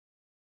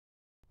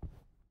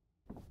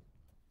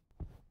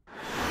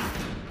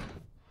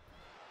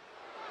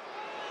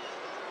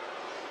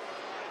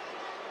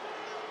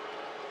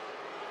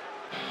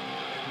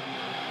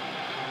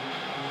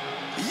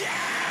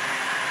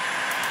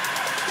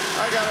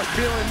a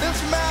feeling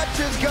this match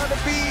is gonna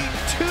be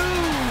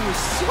too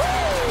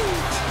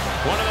sweet.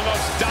 One of the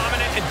most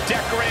dominant and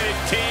decorated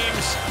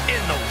teams in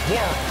the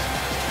world.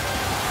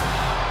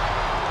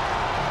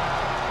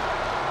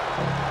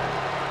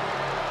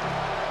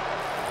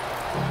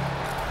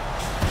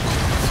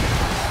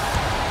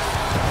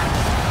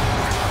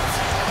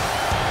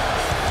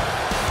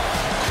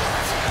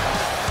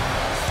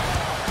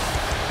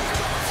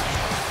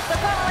 The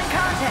following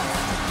contest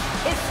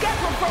is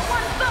scheduled for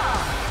one fall,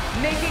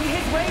 making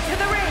his way to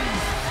the ring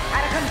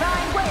at a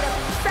combined weight of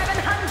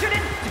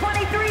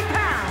 723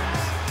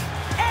 pounds.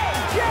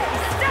 AJ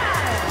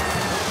Styles,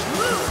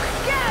 Luke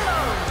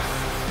Gallows,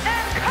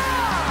 and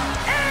Carl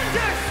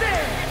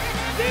Anderson,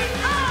 the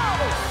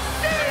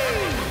OC!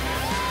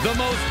 The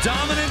most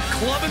dominant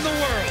club in the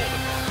world.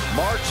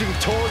 Marching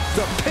towards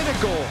the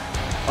pinnacle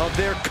of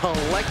their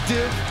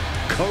collective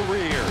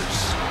careers.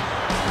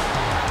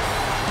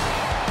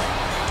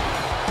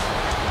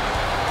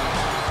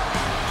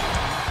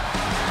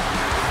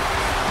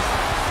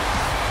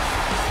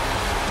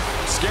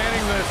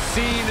 Scanning the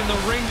scene in the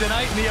ring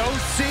tonight, and the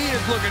OC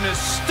is looking to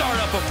start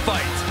up a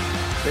fight.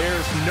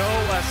 There's no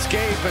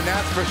escape, and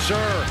that's for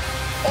sure.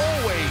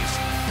 Always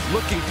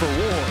looking for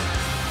war.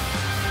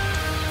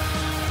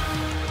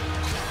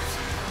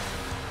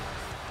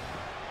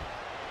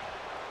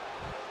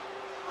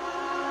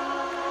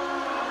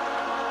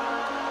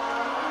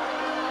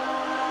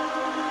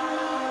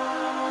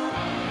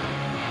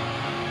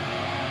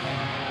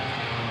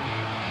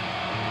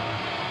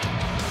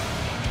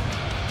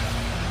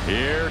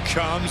 Here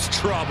comes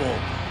trouble.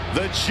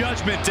 The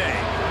Judgment Day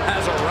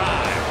has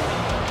arrived.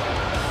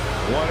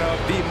 One of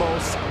the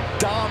most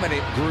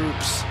dominant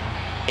groups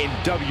in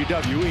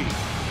WWE.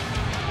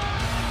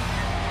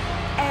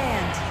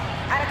 And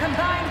at a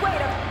combined weight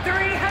of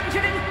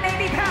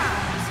 380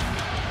 pounds,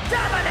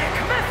 Dominic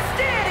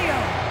Mysterio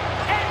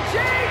and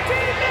JD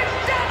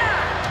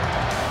McDonough,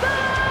 the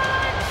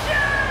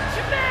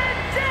Judgment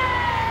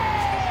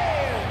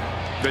Day!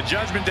 The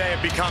Judgment Day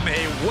have become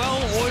a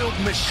well-oiled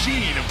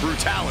machine of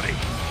brutality.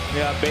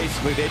 Yeah,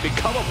 basically, they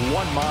become of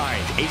one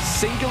mind, a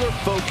singular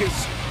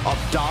focus of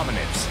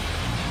dominance.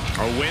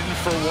 A win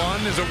for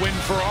one is a win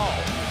for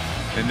all,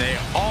 and they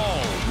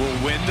all will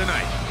win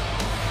tonight.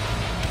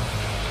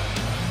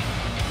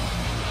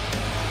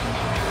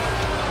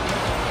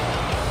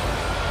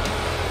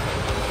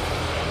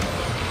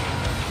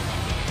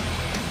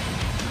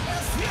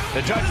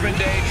 The Judgment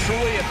Day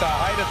truly at the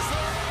height of...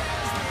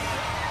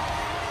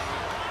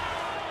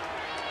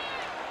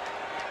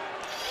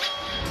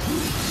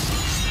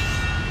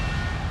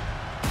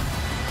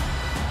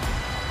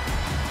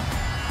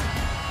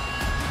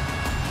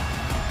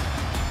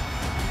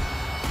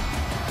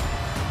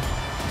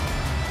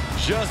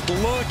 Just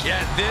look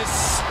at this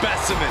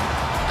specimen,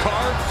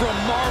 carved from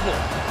marble.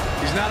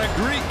 He's not a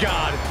Greek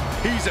god,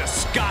 he's a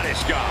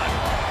Scottish god.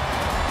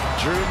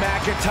 Drew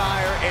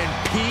McINTYre in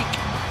peak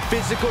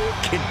physical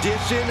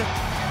condition.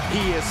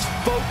 He is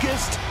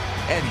focused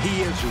and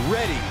he is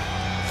ready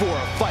for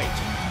a fight.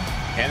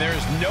 And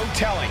there's no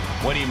telling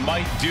what he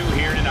might do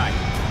here tonight.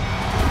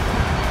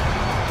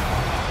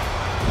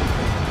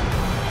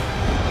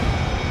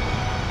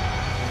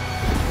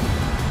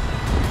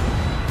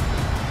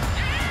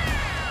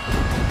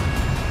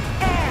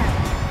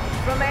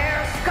 From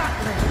Ayr,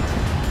 Scotland,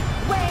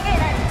 weighing in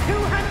at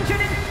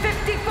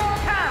 254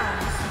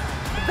 pounds,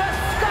 the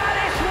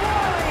Scottish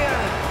Warrior,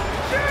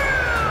 Drew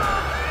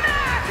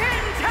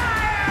McIntyre!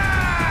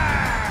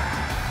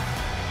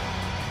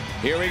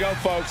 Here we go,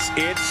 folks.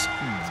 It's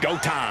go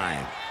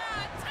time.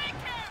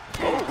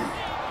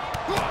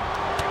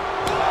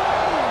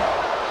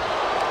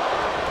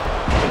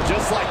 And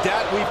just like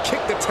that, we've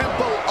kicked the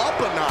tempo up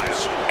a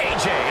notch.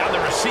 AJ on the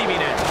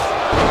receiving end.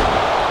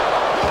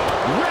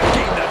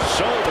 Wrecking the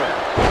shoulder.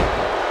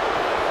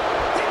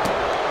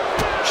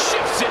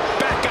 Shifts it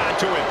back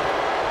onto him.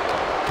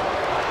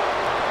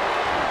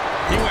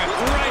 He went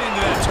right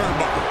into that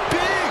turnbuckle.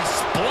 Big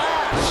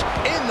splash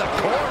in the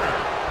corner.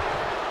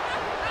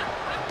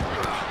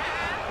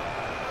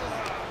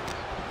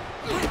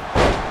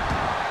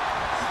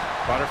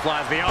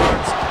 Butterflies the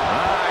arms.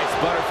 Nice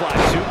butterfly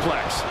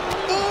suplex.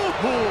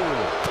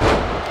 Ooh.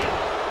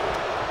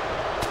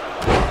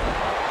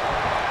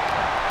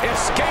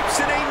 Escapes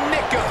in a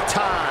nick of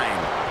time.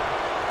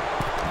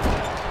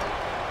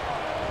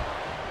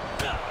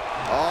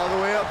 All the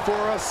way up for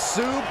a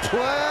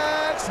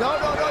suplex. No.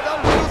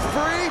 Who's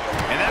free?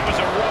 And that was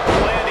a rough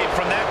landing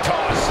from that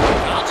toss.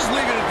 I'll just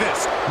leave it at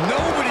this.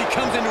 Nobody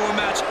comes into a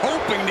match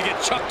hoping to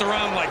get chucked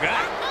around like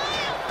that.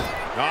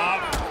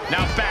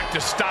 Now back to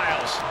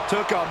Styles.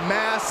 Took a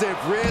massive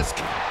risk,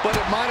 but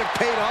it might have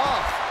paid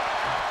off.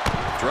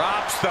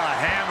 Drops the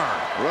hammer.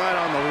 Right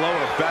on the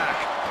lower back.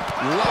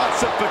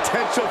 Lots of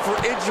potential for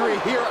injury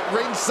here at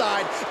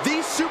ringside.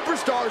 These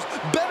superstars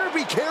better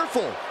be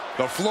careful.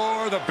 The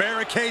floor, the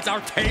barricades,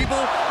 our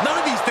table. None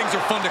of these things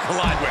are fun to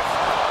collide with.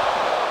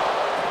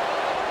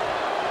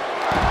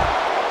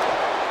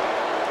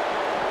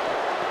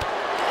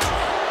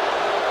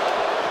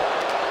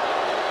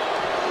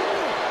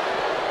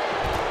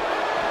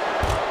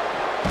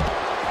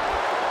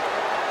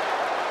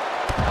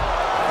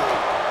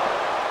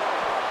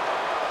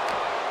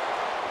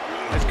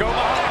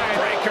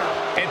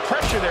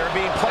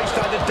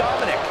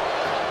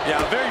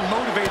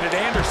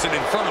 person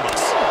in front of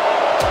us.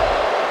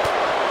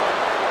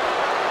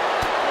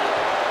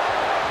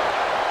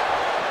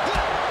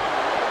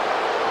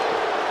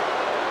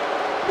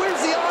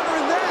 Where's the honor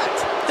in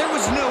that? There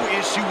was no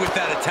issue with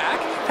that attack.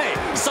 Hey,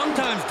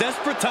 sometimes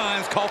desperate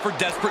times call for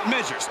desperate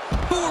measures.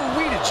 Who are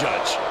we to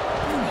judge?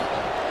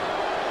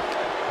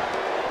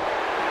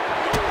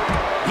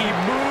 He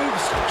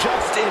moves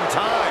just in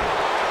time.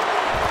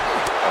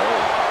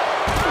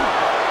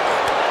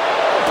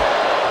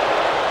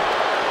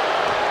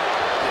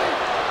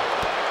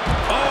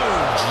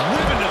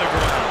 Driven to the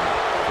ground.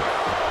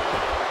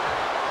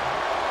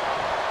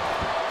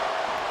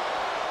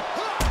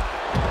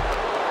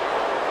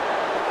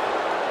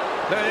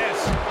 There it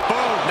is.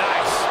 Boom,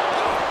 nice.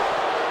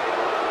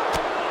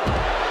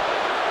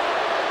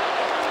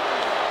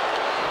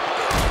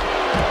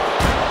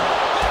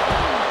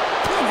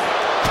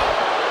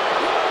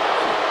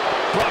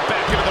 Brought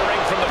back into the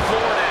ring from the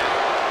floor now.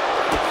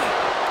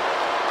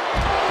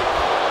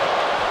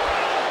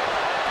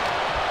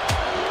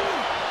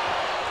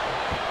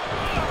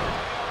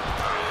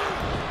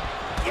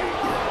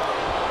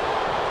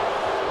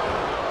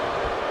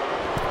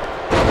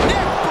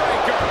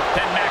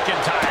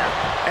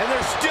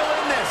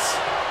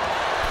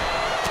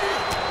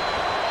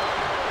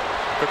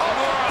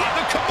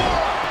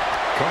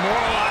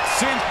 Kimura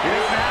locks in. He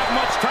doesn't have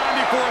much time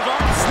before his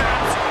arm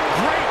snaps.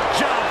 Great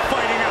job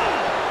fighting out.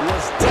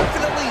 Was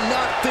definitely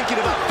not thinking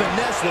about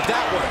finesse with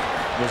that one.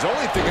 Was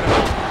only thinking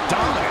about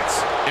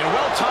dominance. And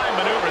well-timed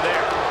maneuver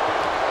there.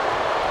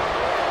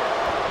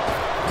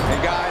 And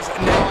guys,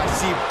 now I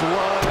see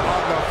blood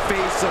on the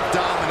face of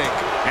Dominic.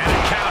 And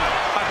a counter.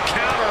 A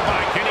counter,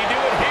 Mike. Can he do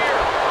it here?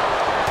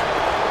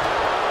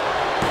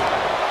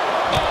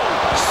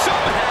 Oh,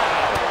 somehow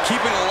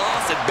keeping a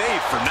loss at bay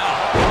for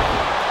now.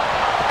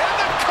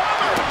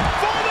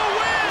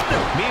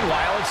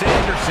 Meanwhile, it's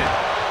Anderson.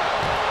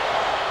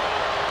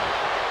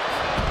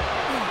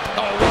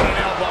 Oh, what an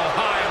elbow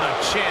high on the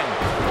chin.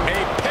 A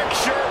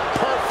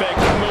picture-perfect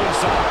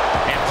moonsault.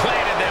 And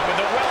planted them with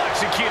a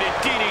well-executed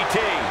DDT.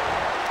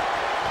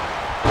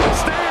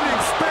 Standing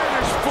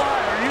Spanish fly,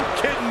 are you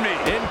kidding me?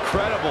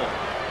 Incredible.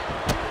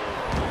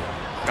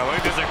 Oh, look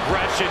at this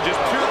aggression, just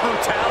pure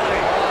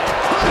brutality.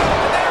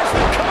 There's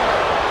the cover.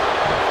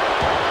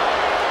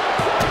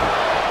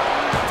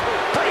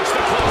 Breaks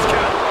the close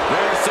count.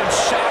 There's some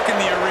shock in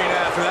the arena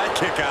after that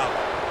kick out.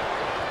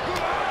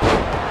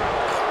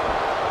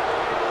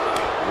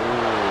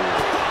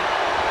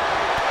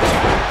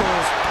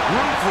 Tackles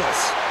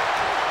ruthless.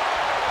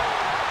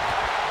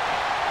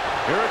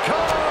 Here it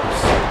comes.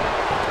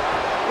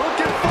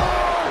 Looking for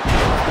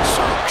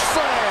choke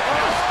slam.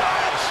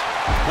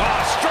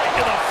 Straight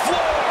to the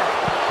floor.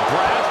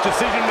 Brass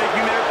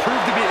decision-making there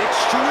proved to be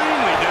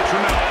extremely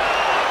detrimental.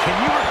 Can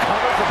you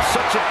recover from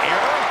such an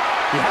error?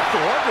 You have to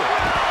wonder.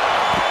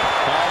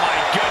 Oh, my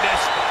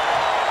goodness.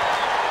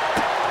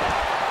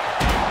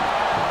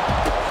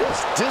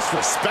 Just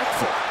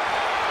disrespectful.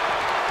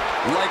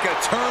 Like a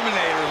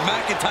Terminator,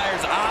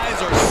 McIntyre's eyes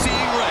are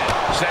seeing red.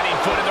 Setting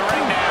foot in the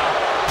ring now.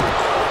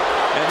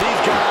 And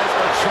these guys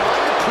are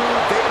trying to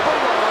prove they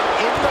belong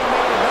in the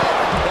main event,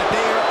 that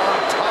they are on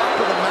top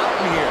of the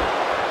mountain here.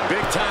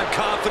 Big-time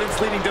confidence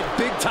leading to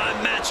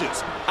big-time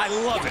matches. I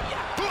love it.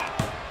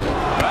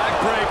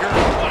 Backbreaker.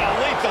 What a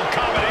lethal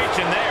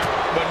combination there.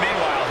 But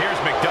meanwhile, here's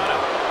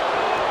McDonough.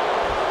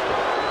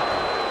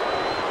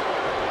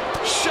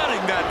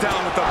 Shutting that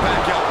down with the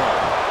back elbow.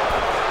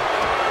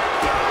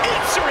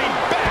 Answering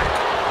back.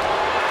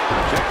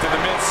 Kick to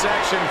the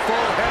midsection,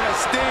 full head of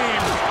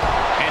steam.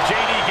 And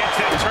JD gets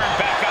that turn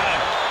back on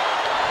him.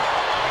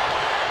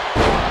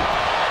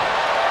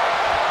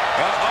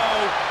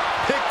 Uh-oh.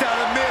 Picked out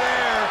of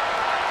midair.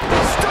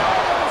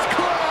 Stars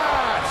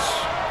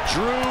clash.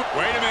 Drew,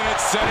 wait a minute,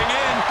 setting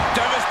in.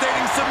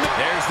 Devastating submit.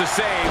 There's the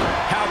save.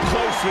 How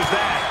close was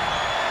that?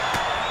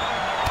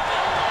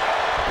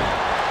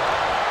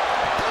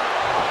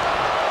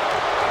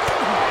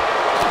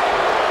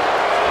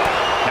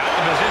 Not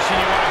the position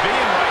you want to be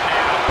in right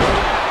now.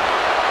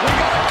 We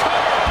got a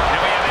cover. And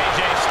we have AJ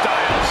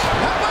Styles.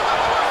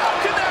 How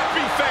can that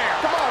be fair?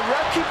 Come on,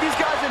 ref, keep these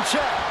guys in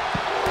check.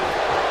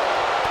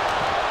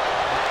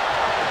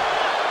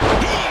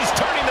 He's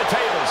turning the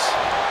tables.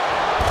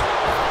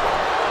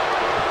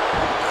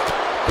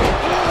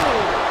 Ooh,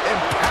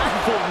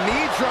 impactful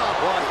knee drop.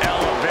 What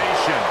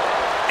elevation.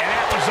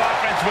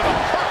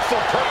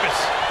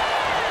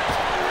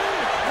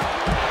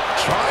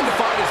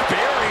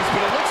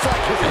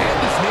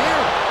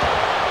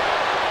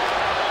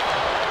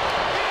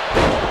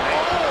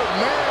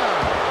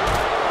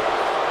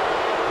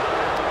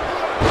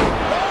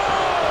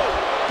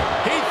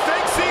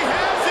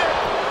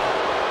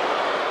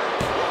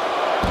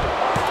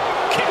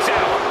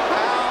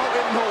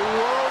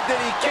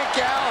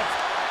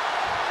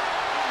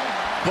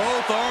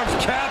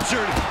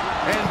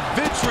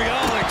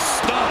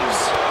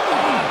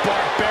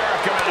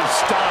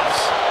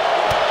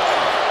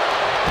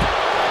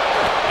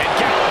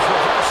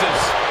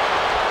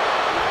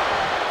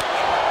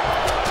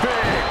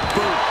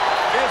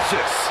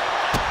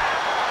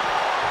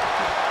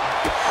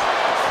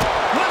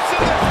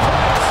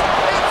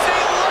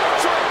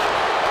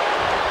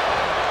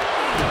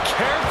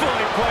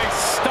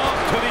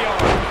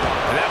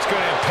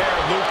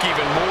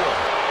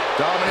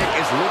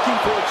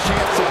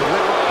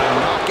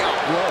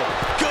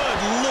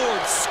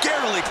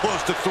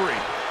 just to 3.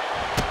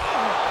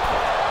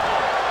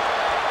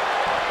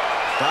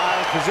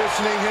 Styles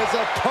positioning his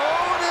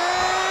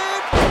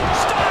opponent.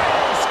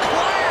 Styles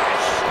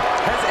clash!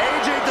 Has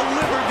AJ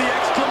delivered the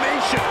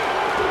exclamation?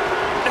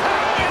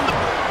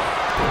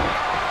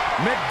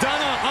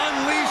 McDonough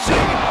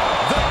unleashing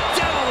the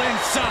devil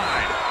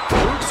inside.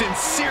 Luke's in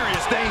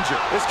serious danger.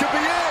 This could be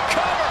it.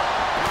 Cover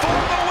for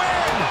the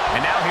win.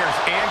 And now here's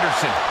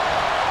Anderson.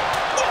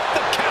 With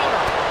the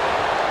counter.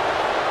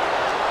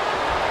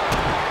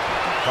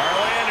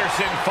 Carl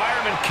Anderson,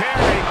 fireman carry.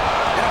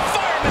 And a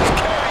fireman's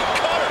carry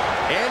cutter.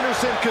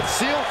 Anderson could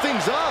seal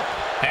things up.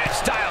 And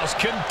Styles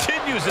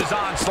continues his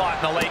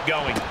onslaught in the late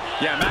going.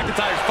 Yeah,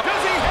 McIntyre's...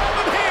 Does he have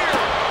him here?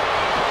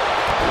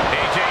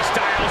 AJ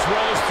Styles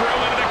rolls through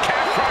into the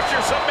calf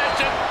crusher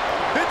submission.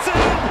 It's in.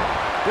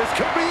 This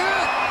could be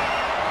it.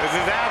 This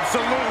is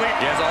absolutely...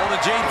 He has a hold of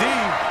JD.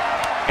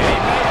 And he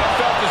may have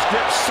felt his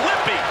grip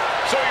slipping,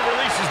 so he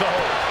releases the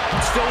hold.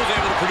 Still was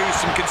able to produce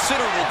some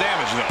considerable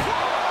damage, though.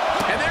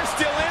 And they're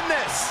still in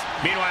this.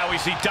 Meanwhile, we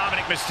see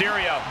Dominic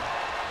Mysterio.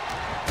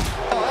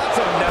 Oh, that's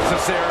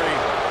unnecessary.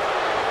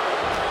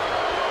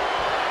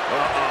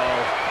 Uh-oh.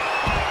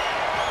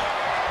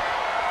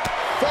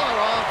 Fought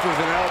off with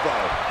an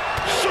elbow.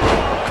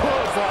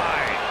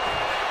 Clothesline.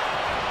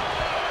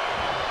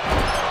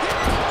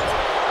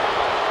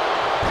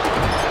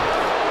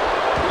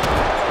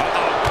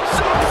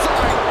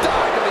 Suicide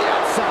dive to the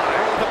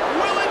outside.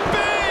 Will it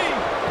be?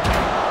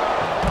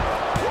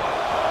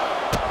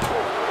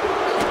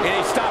 And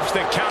he stops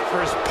the count for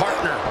his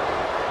partner.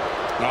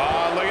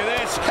 Oh, look at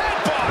this.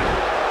 Headbutt.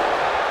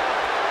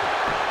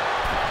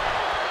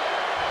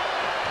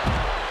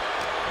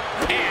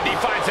 And he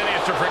finds an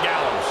answer for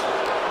Gallows.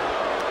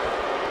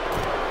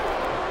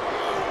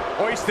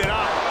 Hoisted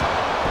up.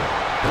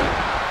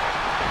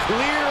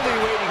 Clearly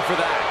waiting for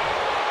that.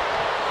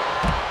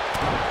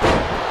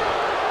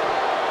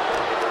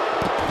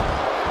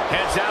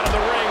 Heads out of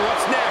the ring.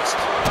 What's next?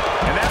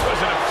 And that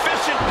was an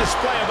efficient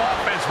display of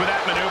offense with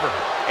that maneuver.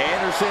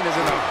 Anderson is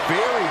in a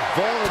very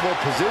vulnerable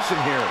position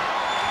here.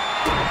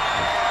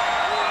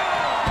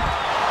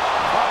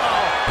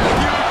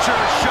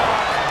 Future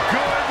shock.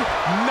 Good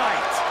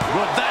night.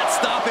 Will that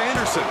stop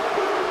Anderson?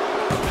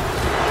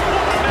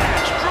 What a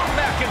match. Drew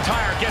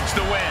McINTYre gets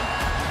the win.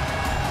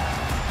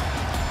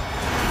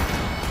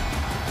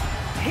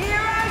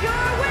 Here are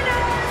your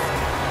winners,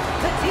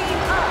 the team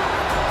of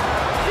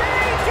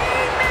JD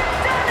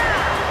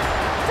McDonough,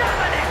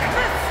 Dominic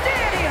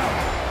Mysterio,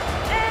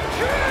 and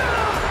Drew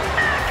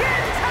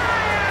McINTYre.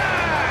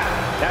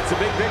 That's a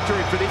big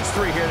victory for these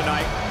three here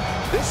tonight.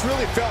 This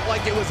really felt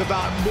like it was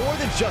about more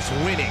than just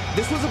winning.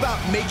 This was about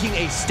making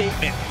a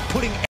statement, putting